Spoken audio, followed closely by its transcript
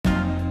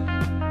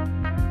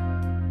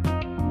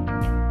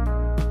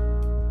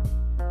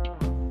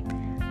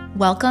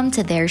Welcome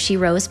to There She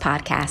Rose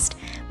podcast.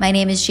 My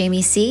name is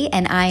Jamie C.,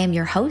 and I am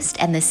your host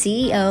and the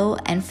CEO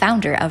and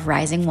founder of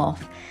Rising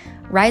Wolf.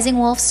 Rising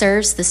Wolf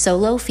serves the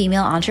solo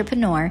female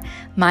entrepreneur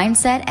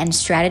mindset and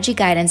strategy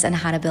guidance on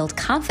how to build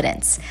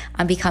confidence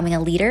on becoming a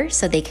leader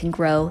so they can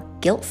grow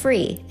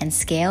guilt-free and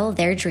scale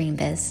their dream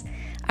biz.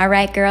 All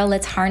right, girl,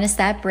 let's harness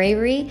that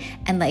bravery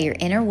and let your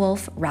inner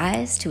wolf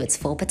rise to its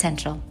full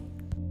potential.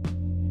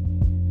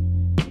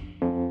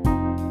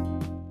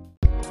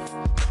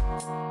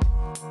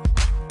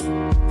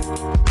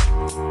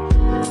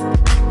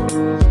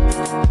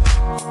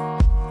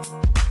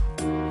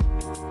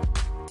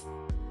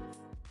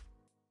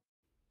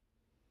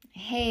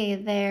 Hey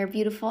there,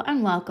 beautiful,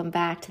 and welcome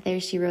back to There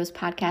She Rose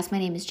podcast. My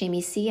name is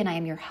Jamie C., and I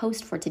am your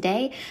host for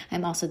today.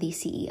 I'm also the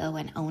CEO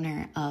and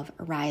owner of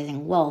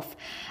Rising Wolf.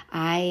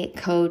 I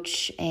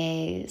coach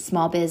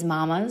small biz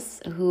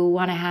mamas who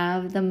want to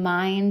have the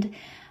mind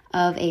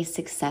of a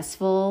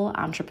successful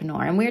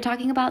entrepreneur, and we're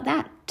talking about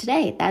that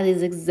today. That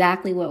is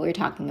exactly what we're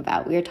talking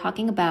about. We are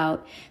talking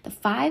about the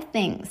 5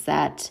 things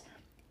that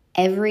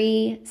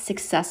every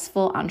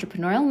successful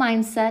entrepreneurial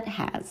mindset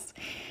has.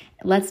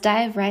 Let's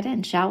dive right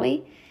in, shall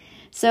we?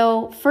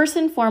 So first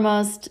and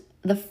foremost,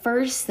 the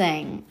first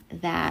thing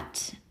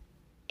that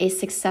a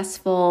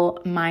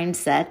successful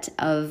mindset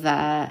of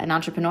an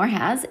entrepreneur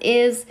has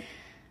is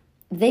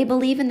they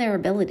believe in their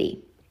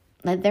ability.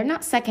 They're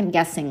not second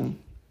guessing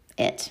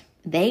it.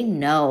 They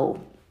know,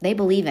 they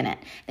believe in it.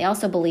 They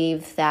also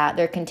believe that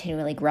they're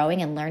continually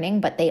growing and learning,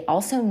 but they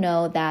also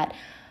know that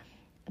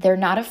they're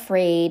not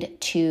afraid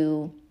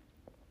to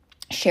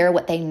share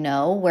what they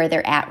know where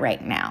they're at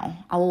right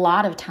now. A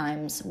lot of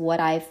times what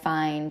I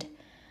find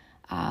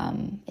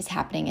is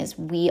happening is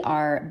we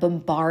are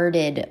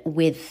bombarded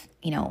with,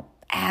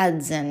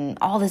 ads and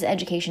all this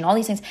education, all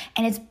these things.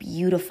 And it's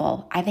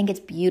beautiful. I think it's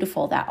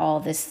beautiful that all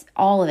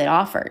of it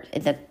offered,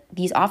 that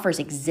these offers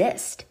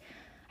exist.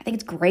 I think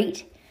it's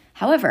great.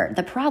 However,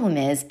 the problem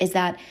is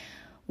that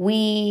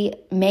we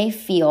may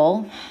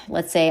feel,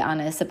 let's say on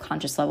a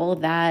subconscious level,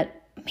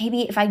 that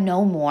maybe if I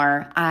know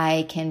more,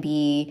 I can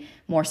be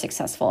more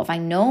successful. If I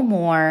know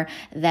more,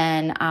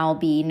 then I'll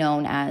be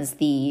known as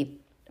the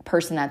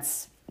person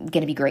that's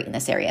going to be great in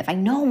this area. If I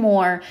know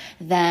more,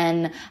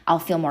 then I'll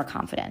feel more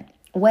confident.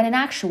 When in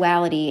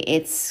actuality,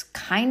 it's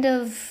kind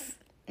of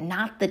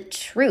not the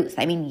truth.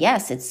 I mean,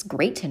 yes, it's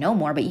great to know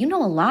more, but you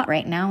know a lot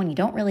right now, and you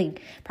don't really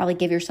probably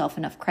give yourself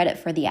enough credit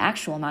for the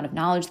actual amount of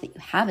knowledge that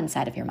you have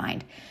inside of your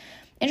mind.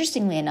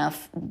 Interestingly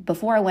enough,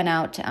 before I went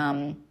out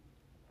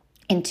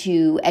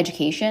into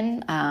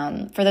education.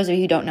 For those of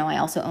you who don't know, I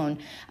also own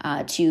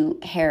 2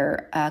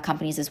 hair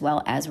companies as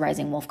well as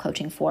Rising Wolf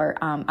coaching for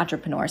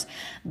entrepreneurs.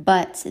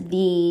 But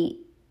the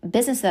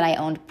business that I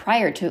owned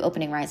prior to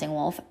opening Rising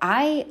Wolf,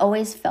 I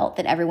always felt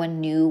that everyone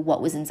knew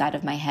what was inside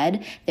of my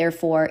head.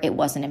 Therefore, it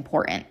wasn't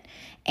important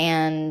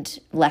and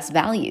less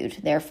valued.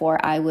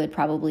 Therefore, I would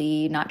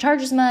probably not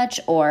charge as much,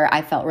 or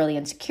I felt really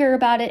insecure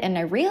about it. And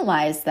I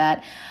realized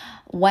that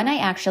when I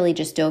actually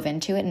just dove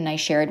into it and I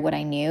shared what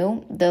I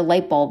knew, the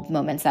light bulb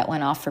moments that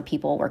went off for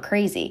people were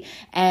crazy.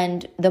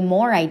 And the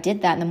more I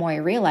did that and the more I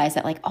realized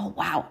that oh,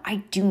 wow,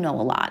 I do know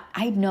a lot.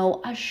 I know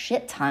a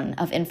shit ton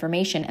of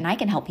information and I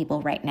can help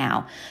people right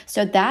now.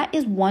 So that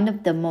is one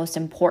of the most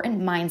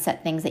important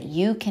mindset things that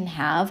you can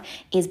have,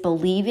 is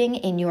believing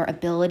in your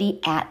ability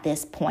at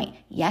this point.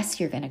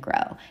 Yes, you're going to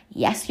grow.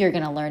 Yes, you're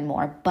going to learn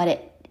more,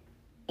 but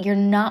you're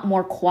not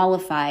more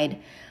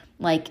qualified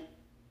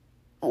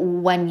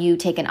when you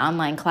take an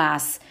online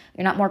class.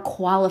 You're not more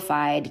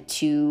qualified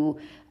to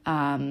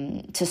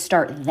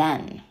start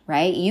then,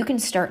 right? You can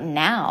start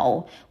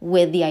now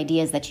with the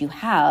ideas that you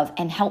have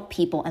and help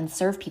people and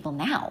serve people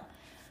now.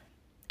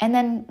 And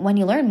then when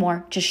you learn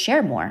more, just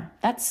share more.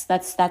 That's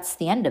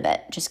the end of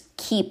it. Just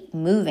keep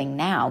moving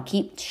now.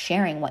 Keep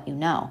sharing what you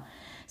know.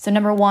 So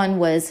number 1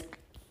 was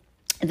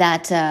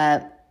that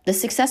the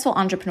successful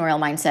entrepreneurial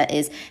mindset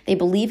is they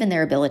believe in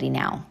their ability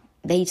now.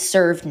 They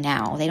serve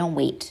now. They don't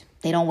wait.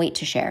 They don't wait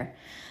to share.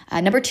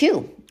 Number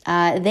 2,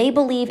 they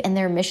believe in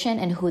their mission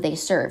and who they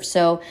serve.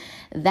 So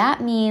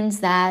that means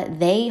that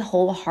they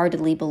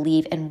wholeheartely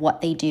believe in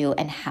what they do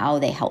and how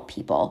they help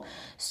people.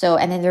 So,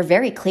 and then they're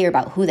very clear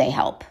about who they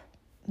help.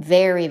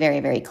 Very, very,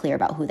 very clear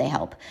about who they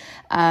help.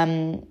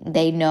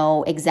 They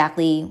know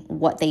exactly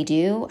what they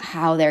do,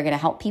 how they're going to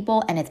help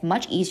people, and it's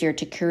much easier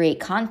to create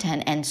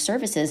content and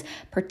services,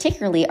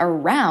 particularly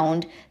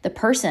around the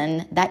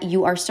person that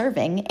you are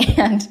serving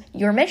and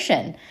your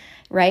mission,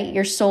 right?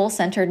 Your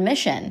soul-centered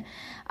mission.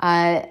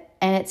 And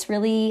it's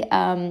really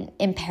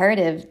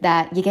imperative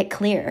that you get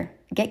clear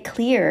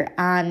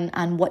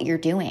on what you're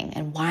doing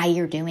and why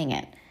you're doing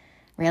it.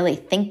 Really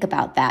think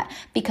about that,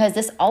 because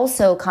this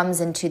also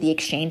comes into the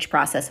exchange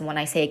process. And when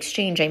I say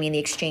exchange, I mean the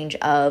exchange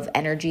of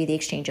energy, the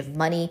exchange of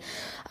money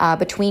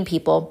between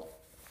people.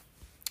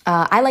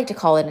 I like to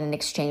call it an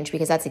exchange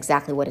because that's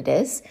exactly what it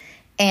is.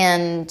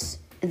 And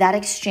that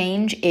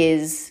exchange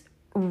is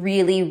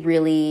really,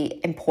 really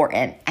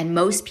important. And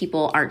most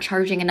people aren't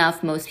charging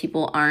enough. Most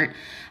people aren't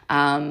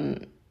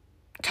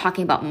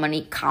talking about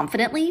money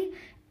confidently.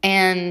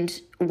 And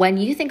when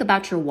you think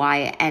about your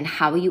why and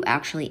how you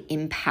actually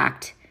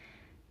impact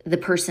the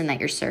person that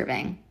you're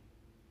serving,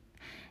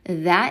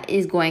 that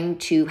is going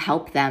to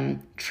help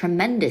them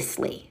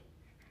tremendously.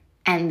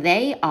 And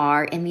they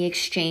are in the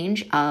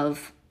exchange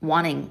of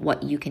wanting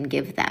what you can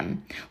give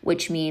them,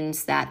 which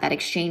means that that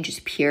exchange is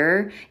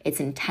pure,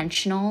 it's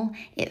intentional,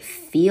 it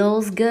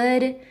feels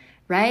good,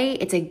 right?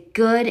 It's a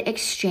good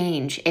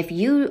exchange. If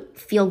you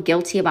feel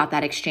guilty about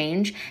that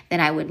exchange, then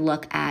I would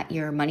look at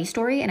your money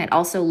story, and I'd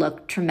also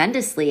look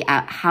tremendously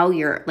at how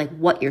you're, like,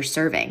 what you're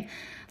serving,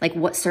 like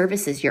what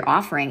services you're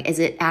offering. Is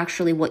it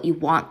actually what you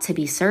want to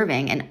be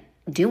serving and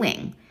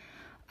doing?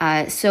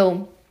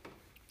 So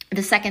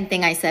the second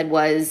thing I said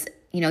was,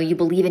 you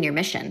believe in your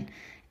mission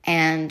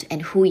and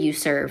who you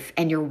serve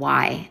and your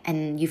why,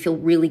 and you feel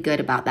really good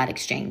about that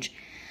exchange.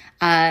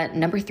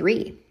 Number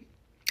 3,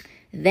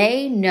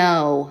 they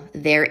know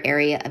their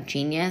area of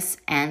genius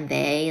and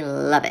they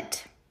love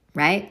it,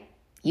 right?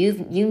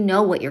 You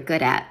know what you're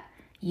good at.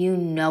 You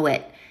know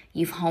it.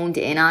 You've honed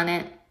in on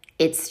it.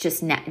 It's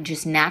just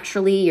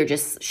naturally, you're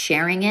just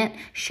sharing it,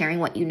 sharing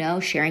what you know,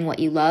 sharing what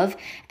you love.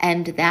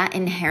 And that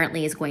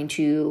inherently is going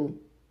to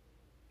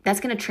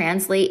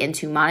translate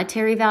into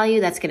monetary value.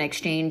 That's going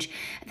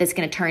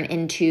to turn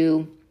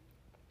into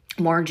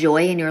more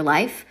joy in your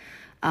life,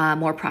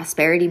 more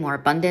prosperity, more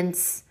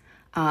abundance,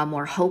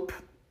 more hope,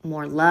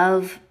 more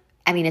love.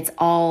 I mean, it's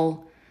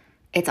all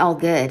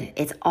good.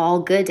 It's all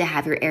good to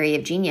have your area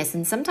of genius.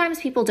 And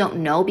sometimes people don't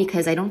know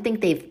because I don't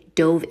think they've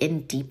dove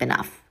in deep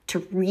enough to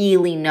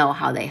really know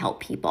how they help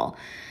people.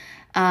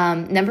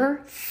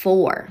 Number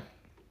 4,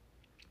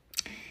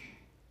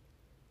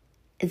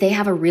 they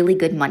have a really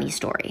good money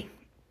story.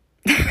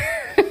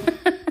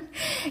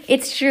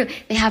 It's true.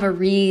 They have a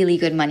really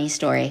good money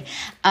story.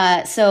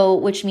 So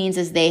which means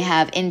is they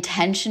have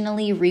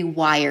intentionally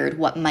rewired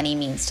what money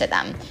means to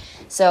them.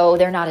 So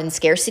they're not in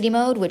scarcity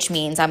mode, which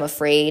means I'm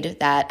afraid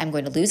that I'm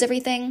going to lose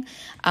everything.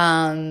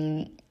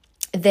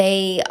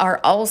 They are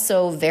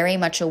also very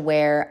much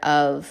aware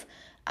of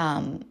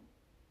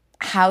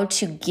how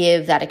to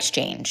give that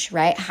exchange,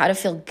 right? How to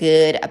feel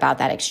good about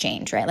that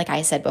exchange, right? Like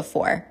I said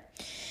before.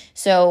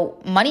 So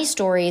money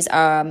stories,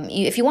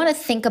 if you want to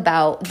think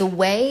about the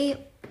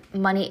way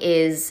money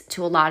is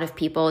to a lot of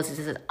people, is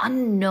an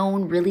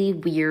unknown, really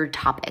weird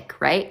topic,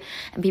 right?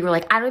 And people are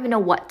like, I don't even know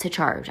what to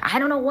charge. I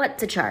don't know what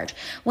to charge.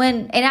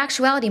 When in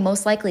actuality,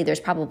 most likely there's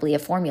probably a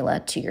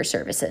formula to your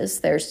services.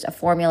 There's a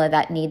formula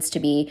that needs to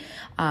be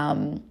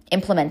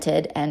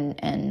implemented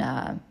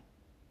and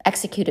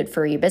executed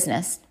for your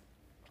business.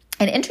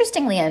 And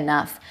interestingly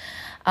enough,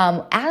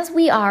 as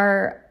we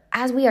are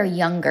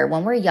younger,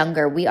 when we're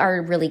younger, we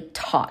are really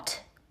taught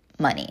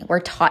money.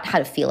 We're taught how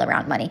to feel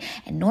around money.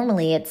 And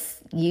normally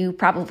you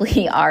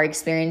probably are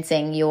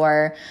experiencing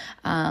your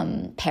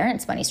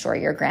parents' money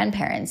story, your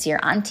grandparents, your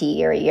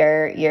auntie, or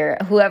your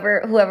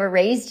whoever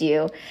raised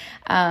you.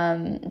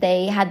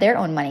 They had their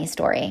own money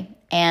story.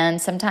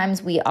 And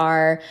sometimes we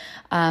are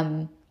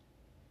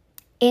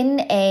in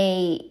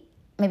a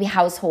maybe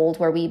household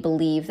where we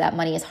believe that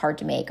money is hard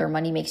to make, or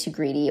money makes you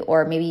greedy,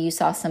 or maybe you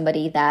saw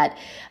somebody that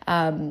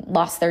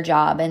lost their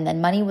job and then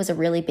money was a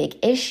really big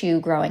issue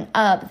growing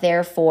up.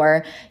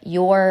 Therefore,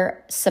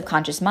 your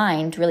subconscious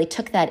mind really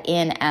took that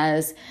in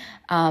as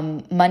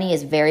money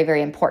is very,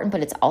 very important,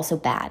 but it's also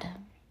bad.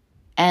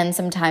 And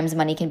sometimes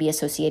money can be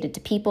associated to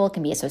people,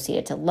 can be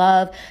associated to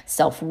love,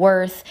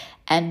 self-worth.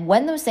 And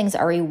when those things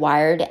are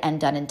rewired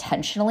and done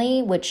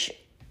intentionally, which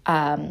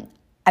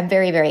I'm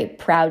very, very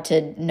proud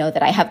to know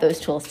that I have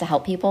those tools to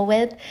help people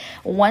with.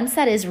 Once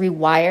that is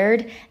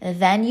rewired,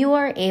 then you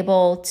are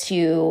able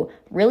to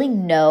really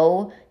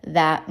know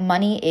that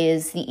money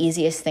is the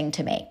easiest thing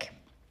to make,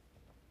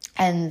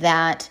 and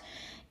that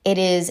it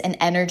is an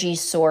energy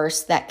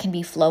source that can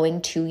be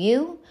flowing to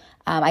you.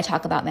 I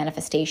talk about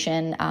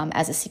manifestation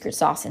as a secret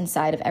sauce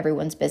inside of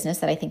everyone's business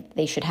that I think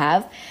they should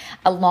have,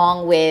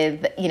 along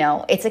with,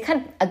 it's a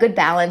kind of a good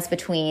balance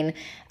between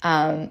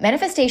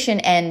manifestation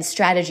and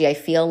strategy. I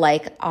feel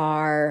like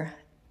are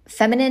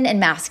feminine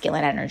and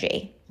masculine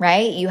energy,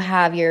 right? You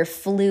have your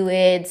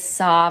fluid,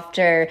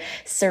 softer,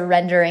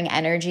 surrendering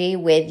energy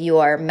with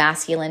your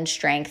masculine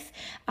strength,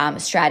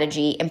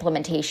 strategy,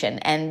 implementation.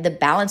 And the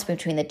balance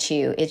between the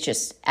two is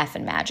just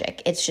effing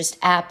magic. It's just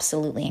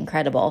absolutely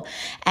incredible.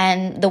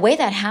 And the way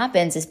that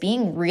happens is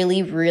being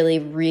really, really,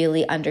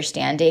 really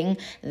understanding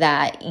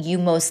that you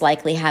most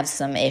likely have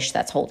some ish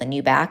that's holding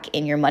you back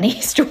in your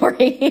money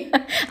story.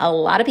 A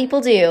lot of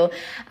people do.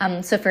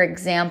 So for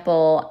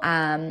example,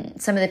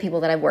 some of the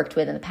people that I've worked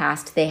with in the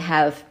past, they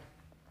have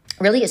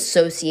really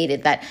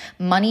associated that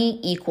money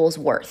equals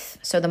worth.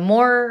 So the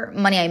more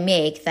money I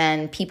make,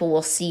 then people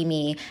will see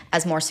me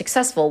as more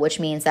successful,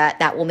 which means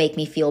that will make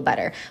me feel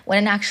better. When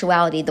in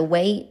actuality, the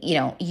way,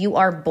 you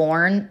are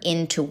born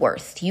into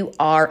worth. You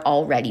are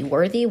already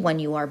worthy when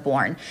you are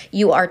born.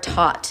 You are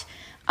taught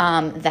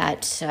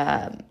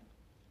that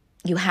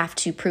You have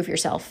to prove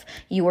yourself.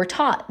 You were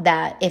taught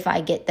that if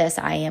I get this,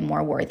 I am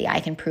more worthy. I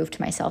can prove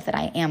to myself that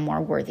I am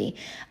more worthy.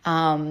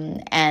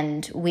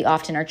 And we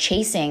often are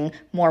chasing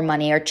more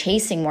money or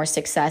chasing more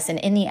success and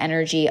in the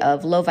energy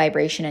of low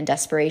vibration and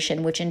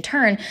desperation, which in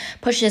turn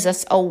pushes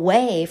us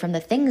away from the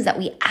things that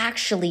we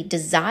actually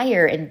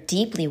desire and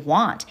deeply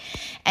want.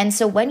 And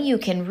so when you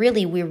can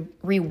really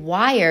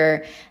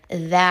rewire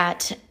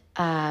that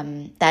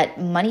that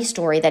money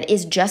story that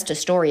is just a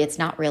story, it's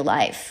not real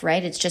life,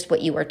 right? It's just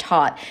what you were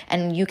taught,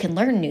 and you can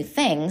learn new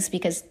things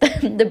because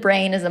the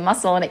brain is a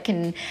muscle and it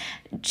can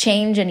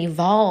change and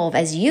evolve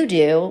as you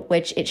do,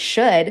 which it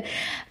should,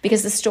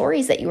 because the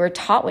stories that you were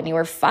taught when you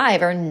were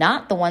 5 are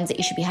not the ones that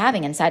you should be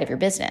having inside of your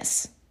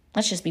business.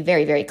 Let's just be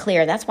very, very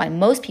clear. That's why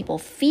most people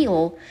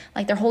feel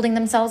like they're holding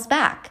themselves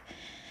back.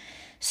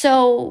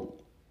 So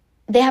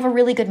they have a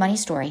really good money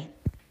story.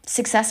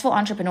 Successful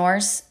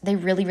entrepreneurs, they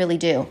really, really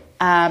do.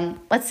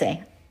 Let's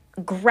say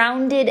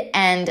grounded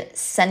and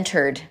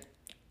centered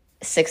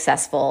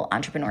successful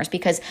entrepreneurs,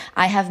 because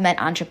I have met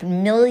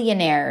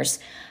millionaires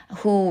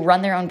who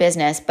run their own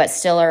business but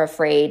still are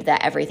afraid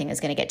that everything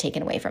is going to get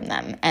taken away from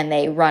them, and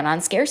they run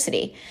on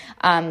scarcity.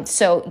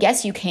 So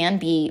yes, you can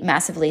be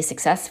massively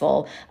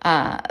successful,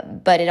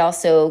 but it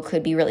also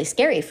could be really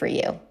scary for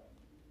you.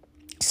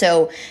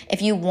 So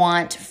if you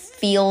want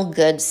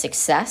feel-good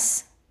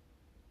success,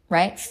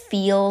 right?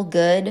 Feel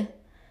good,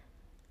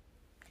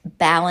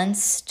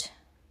 balanced,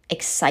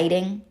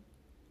 exciting,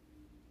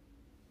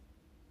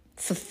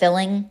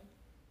 fulfilling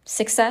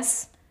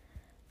success,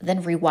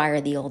 then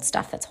rewire the old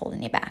stuff that's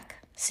holding you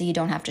back so you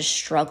don't have to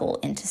struggle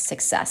into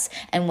success.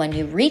 And when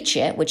you reach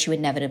it, which you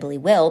inevitably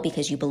will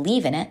because you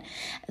believe in it,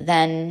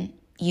 then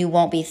you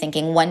won't be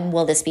thinking, when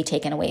will this be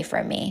taken away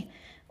from me?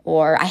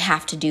 Or I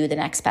have to do the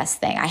next best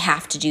thing. I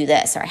have to do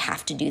this, or I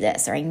have to do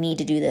this, or I need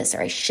to do this,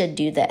 or I should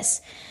do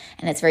this.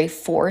 And it's very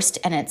forced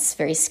and it's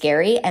very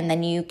scary. And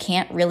then you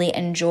can't really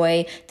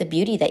enjoy the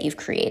beauty that you've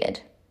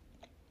created.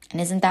 And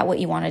isn't that what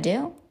you want to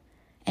do?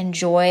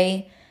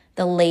 Enjoy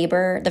the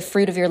labor, the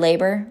fruit of your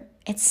labor.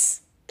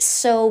 It's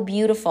so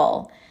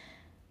beautiful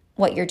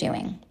what you're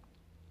doing.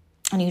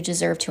 And you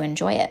deserve to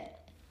enjoy it.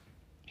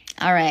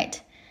 All right.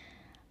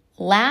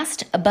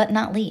 Last but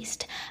not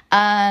least,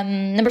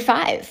 number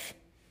 5,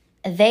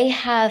 they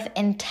have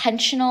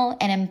intentional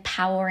and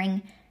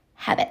empowering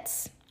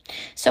habits.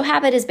 So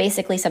habit is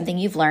basically something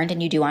you've learned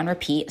and you do on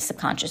repeat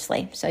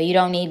subconsciously. So you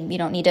don't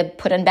need to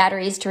put in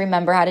batteries to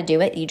remember how to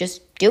do it. You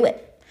just do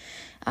it.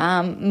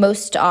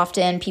 Most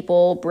often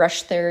people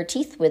brush their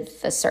teeth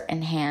with a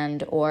certain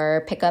hand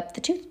or pick up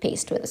the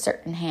toothpaste with a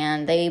certain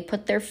hand. They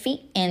put their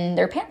feet in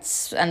their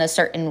pants in a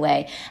certain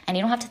way. And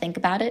you don't have to think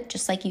about it.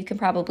 Just like you can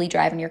probably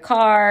drive in your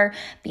car,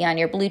 be on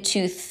your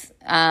Bluetooth,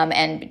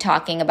 and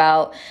talking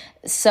about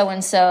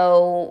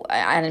so-and-so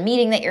at a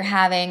meeting that you're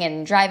having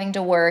and driving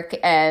to work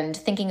and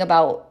thinking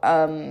about,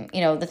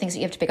 the things that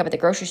you have to pick up at the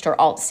grocery store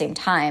all at the same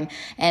time.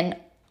 And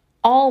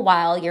all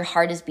while your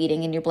heart is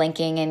beating and you're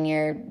blinking and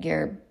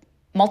you're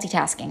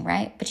multitasking,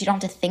 right? But you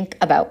don't have to think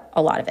about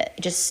a lot of it.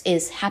 It just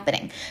is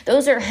happening.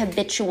 Those are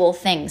habitual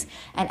things.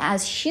 And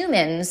as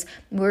humans,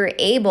 we're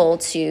able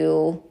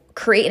to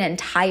create an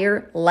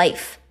entire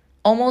life.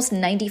 Almost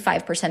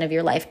 95% of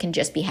your life can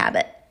just be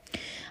habit.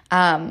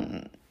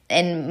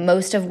 And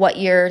most of what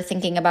you're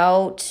thinking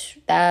about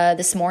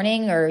this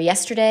morning or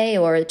yesterday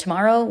or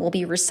tomorrow will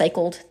be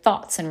recycled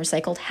thoughts and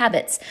recycled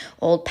habits,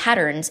 old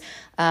patterns,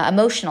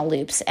 emotional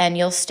loops, and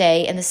you'll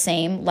stay in the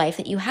same life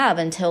that you have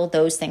until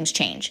those things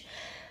change.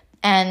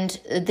 And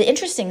the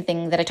interesting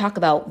thing that I talk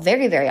about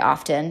very, very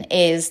often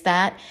is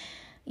that,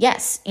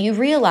 yes, you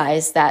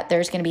realize that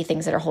there's going to be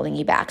things that are holding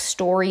you back,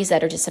 stories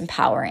that are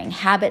disempowering,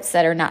 habits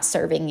that are not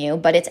serving you.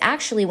 But it's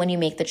actually when you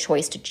make the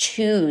choice to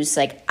choose,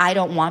 like, I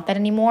don't want that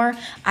anymore.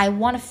 I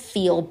want to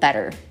feel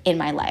better in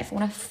my life. I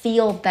want to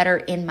feel better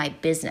in my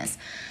business.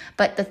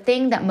 But the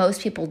thing that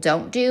most people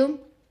don't do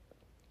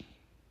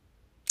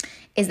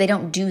is they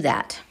don't do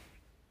that.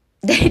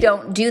 They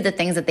don't do the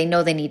things that they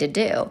know they need to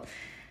do,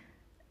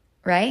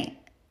 right?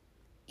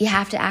 You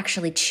have to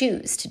actually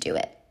choose to do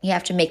it. You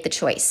have to make the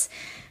choice.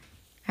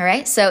 All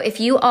right. So if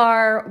you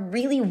are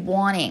really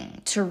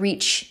wanting to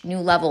reach new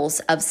levels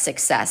of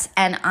success,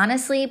 and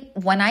honestly,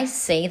 when I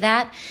say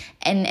that,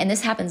 and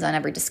this happens on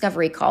every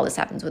discovery call, this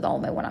happens with all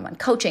of my one-on-one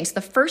coaching. So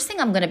the first thing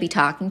I'm going to be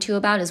talking to you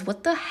about is,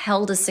 what the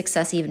hell does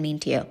success even mean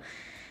to you?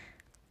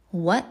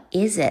 What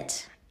is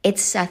it?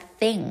 It's a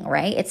thing,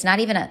 right? It's not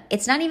even a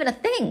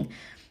thing.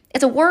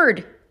 It's a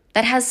word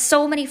that has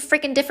so many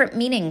freaking different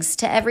meanings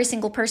to every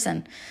single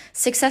person.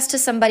 Success to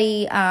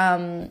somebody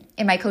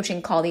in my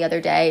coaching call the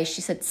other day, she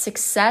said,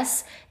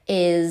 success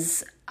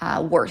is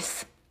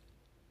worth.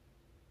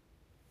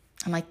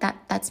 I'm like,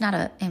 that's not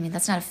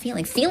a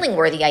feeling. Feeling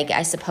worthy,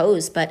 I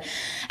suppose. But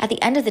at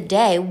the end of the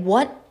day,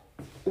 what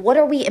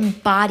are we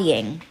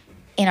embodying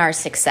in our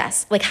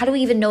success? Like, how do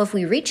we even know if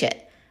we reach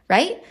it,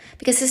 right?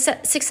 Because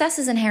success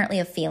is inherently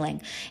a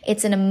feeling.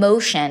 It's an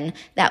emotion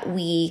that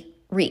we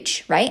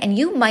reach, right? And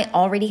you might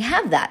already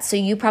have that. So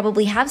you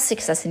probably have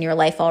success in your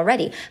life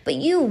already, but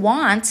you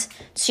want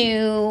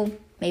to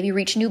maybe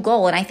reach a new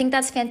goal. And I think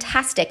that's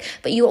fantastic,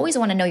 but you always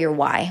want to know your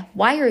why.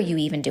 Why are you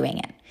even doing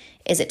it?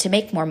 Is it to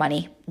make more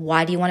money?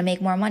 Why do you want to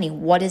make more money?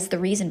 What is the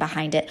reason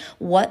behind it?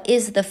 What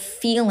is the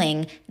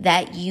feeling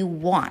that you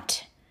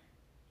want?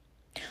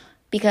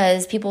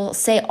 Because people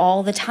say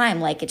all the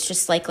time, like, it's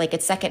just like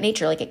it's second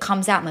nature, like it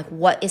comes out. I'm like,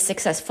 what is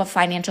success? For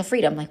financial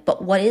freedom? Like,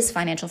 but what is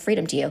financial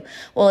freedom to you?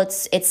 Well,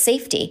 it's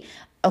safety.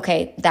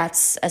 Okay,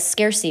 that's a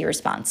scarcity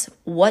response.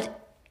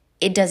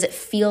 Does it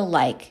feel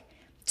like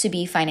to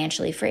be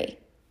financially free?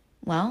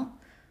 Well,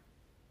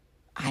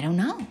 I don't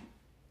know.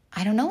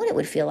 I don't know what it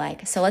would feel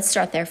like. So let's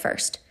start there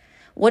first.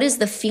 What is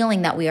the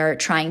feeling that we are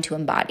trying to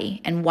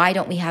embody, and why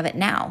don't we have it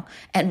now?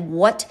 And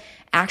what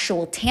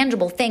actual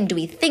tangible thing do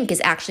we think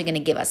is actually going to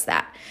give us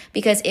that?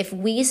 Because if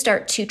we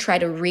start to try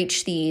to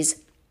reach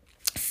these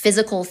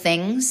physical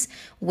things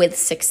with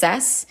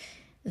success,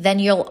 then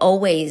you'll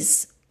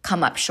always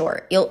come up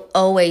short. You'll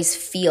always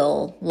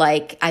feel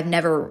like I'm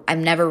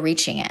never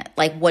reaching it.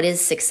 Like, what is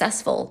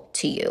successful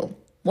to you?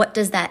 What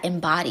does that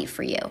embody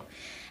for you?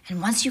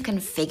 And once you can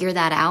figure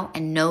that out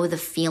and know the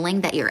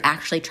feeling that you're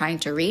actually trying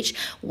to reach,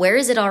 where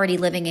is it already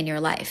living in your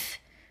life?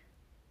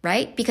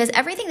 Right? Because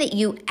everything that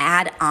you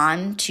add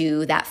on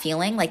to that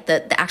feeling, like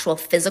the actual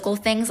physical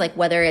things, like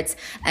whether it's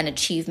an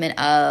achievement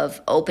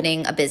of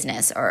opening a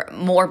business or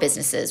more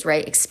businesses,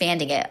 right?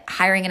 Expanding it,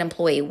 hiring an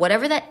employee,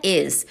 whatever that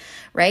is,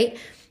 right?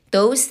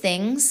 Those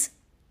things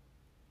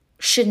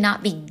should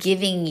not be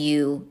giving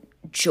you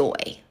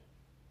joy.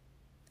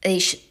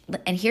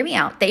 And hear me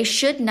out, they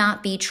should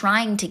not be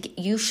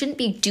you shouldn't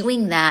be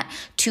doing that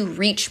to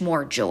reach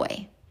more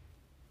joy.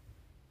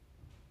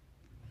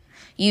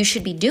 You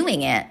should be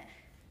doing it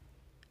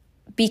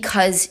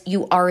because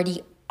you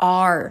already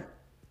are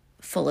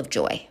full of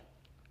joy.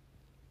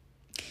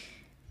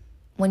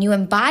 When you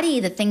embody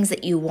the things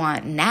that you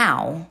want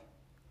now,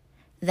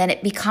 then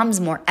it becomes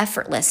more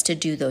effortless to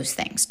do those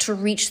things, to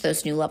reach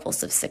those new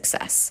levels of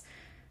success.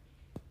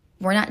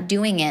 We're not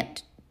doing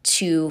it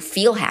to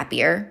feel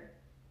happier.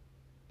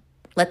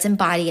 Let's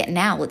embody it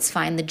now. Let's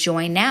find the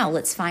joy now.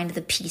 Let's find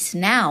the peace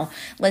now.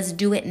 Let's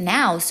do it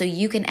now so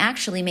you can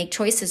actually make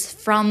choices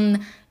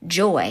from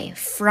joy,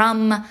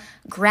 from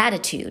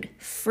gratitude,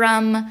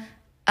 from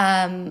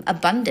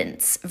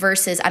abundance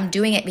versus I'm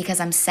doing it because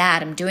I'm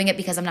sad. I'm doing it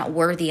because I'm not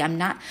worthy.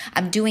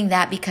 I'm doing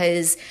that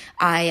because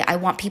I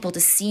want people to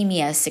see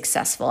me as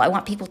successful. I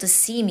want people to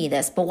see me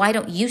this, but why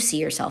don't you see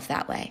yourself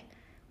that way?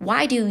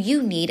 Why do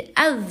you need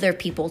other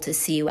people to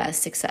see you as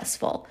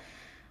successful?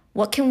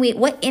 What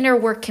inner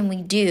work can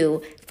we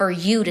do for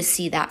you to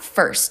see that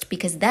first?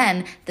 Because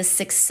then the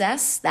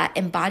success, that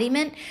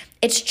embodiment,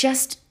 it's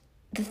just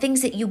the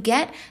things that you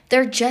get,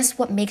 they're just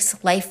what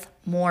makes life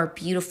more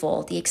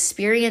beautiful. The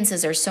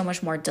experiences are so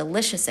much more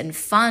delicious and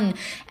fun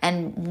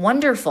and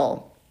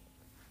wonderful.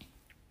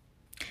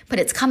 But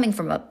it's coming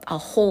from a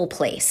whole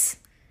place.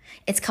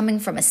 It's coming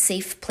from a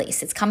safe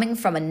place. It's coming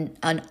from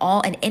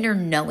an inner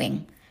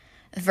knowing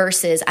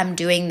versus I'm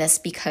doing this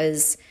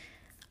because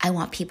I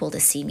want people to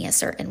see me a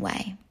certain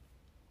way,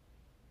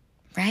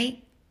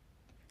 right?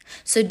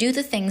 So do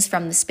the things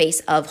from the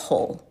space of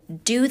whole.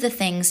 Do the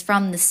things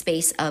from the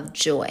space of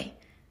joy,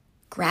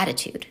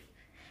 gratitude,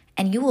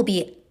 and you will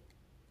be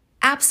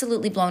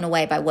absolutely blown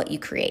away by what you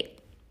create.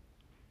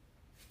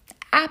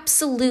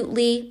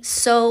 Absolutely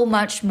so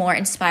much more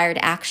inspired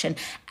action.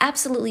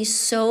 Absolutely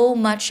so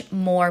much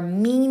more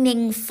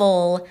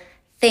meaningful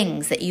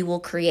things that you will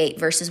create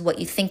versus what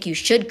you think you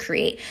should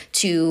create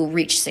to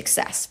reach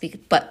success.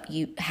 But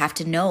you have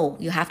to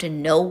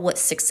know what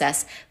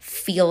success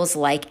feels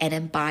like and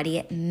embody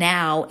it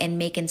now and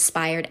make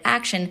inspired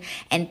action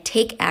and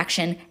take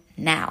action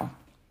now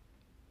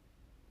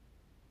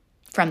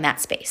from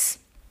that space.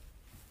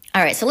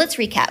 All right, so let's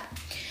recap.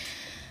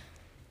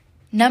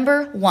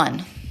 Number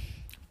 1,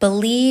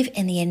 believe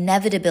in the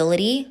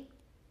inevitability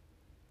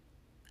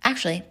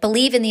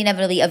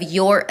of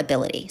your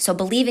ability. So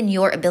believe in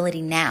your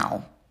ability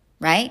now,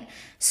 right?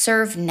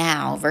 Serve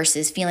now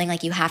versus feeling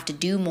like you have to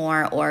do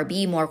more or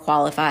be more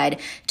qualified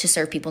to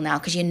serve people now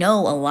because you know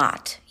a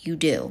lot. You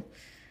do.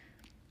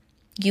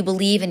 You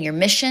believe in your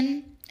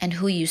mission and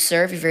who you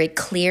serve. You're very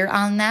clear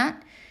on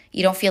that.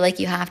 You don't feel like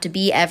you have to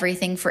be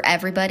everything for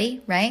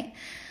everybody, right?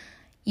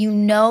 You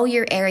know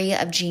your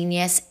area of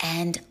genius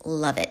and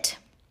love it.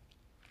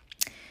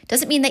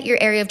 Doesn't mean that your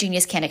area of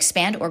genius can't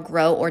expand or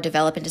grow or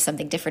develop into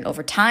something different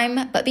over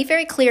time, but be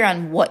very clear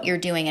on what you're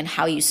doing and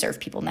how you serve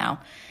people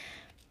now.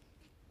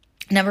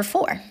 Number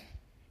 4,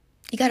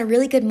 you got a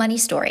really good money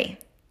story.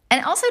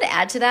 And also to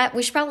add to that,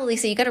 we should probably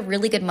say you got a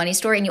really good money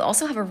story and you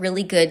also have a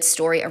really good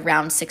story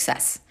around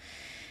success,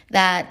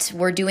 that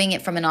we're doing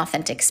it from an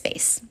authentic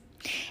space.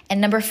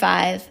 And number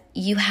 5,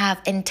 you have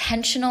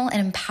intentional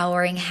and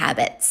empowering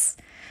habits.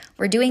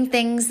 We're doing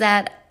things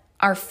that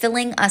are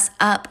filling us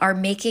up, are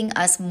making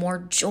us more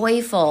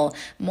joyful,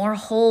 more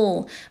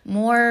whole,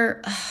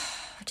 more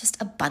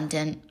just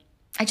abundant.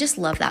 I just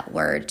love that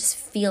word. It just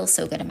feels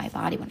so good in my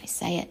body when I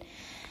say it.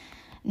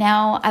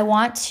 Now, I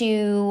want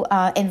to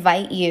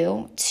invite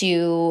you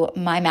to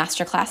my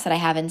masterclass that I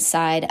have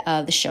inside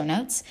of the show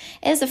notes.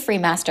 It is a free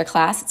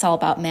masterclass. It's all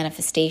about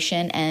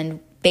manifestation and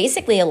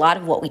basically a lot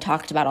of what we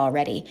talked about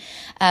already.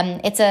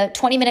 It's a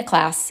 20-minute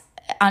class.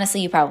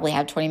 Honestly, you probably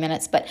have 20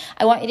 minutes, but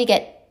I want you to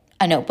get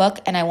a notebook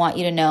and I want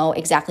you to know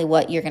exactly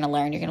what you're going to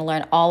learn. You're going to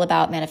learn all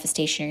about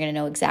manifestation. You're going to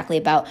know exactly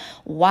about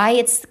why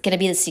it's going to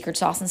be the secret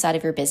sauce inside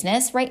of your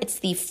business, right? It's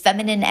the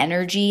feminine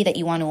energy that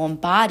you want to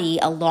embody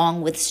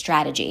along with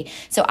strategy.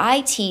 So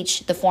I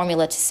teach the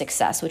formula to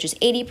success, which is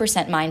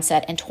 80%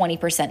 mindset and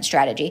 20%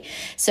 strategy.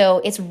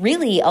 So it's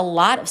really a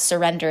lot of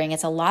surrendering.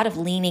 It's a lot of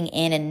leaning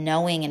in and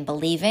knowing and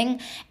believing,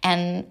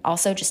 and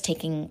also just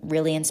taking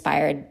really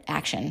inspired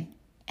action.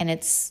 And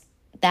it's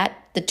that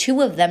the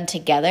two of them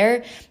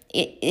together,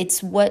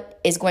 it's what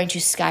is going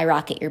to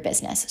skyrocket your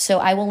business. So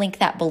I will link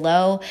that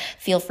below.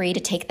 Feel free to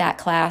take that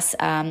class.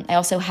 I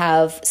also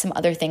have some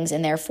other things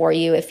in there for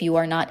you. If you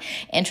are not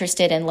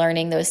interested in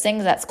learning those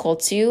things, that's cool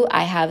too.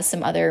 I have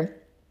some other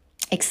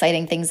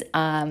exciting things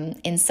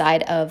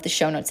inside of the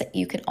show notes that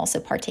you can also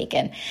partake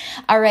in.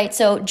 All right,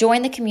 so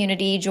join the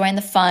community, join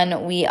the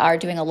fun. We are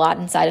doing a lot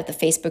inside of the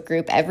Facebook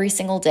group every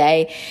single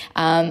day.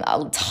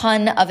 A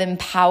ton of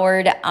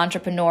empowered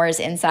entrepreneurs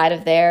inside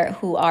of there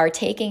who are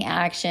taking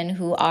action,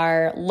 who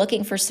are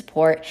looking for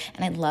support,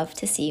 and I'd love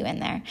to see you in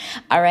there.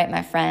 All right,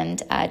 my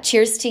friend,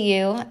 cheers to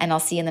you, and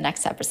I'll see you in the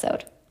next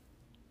episode.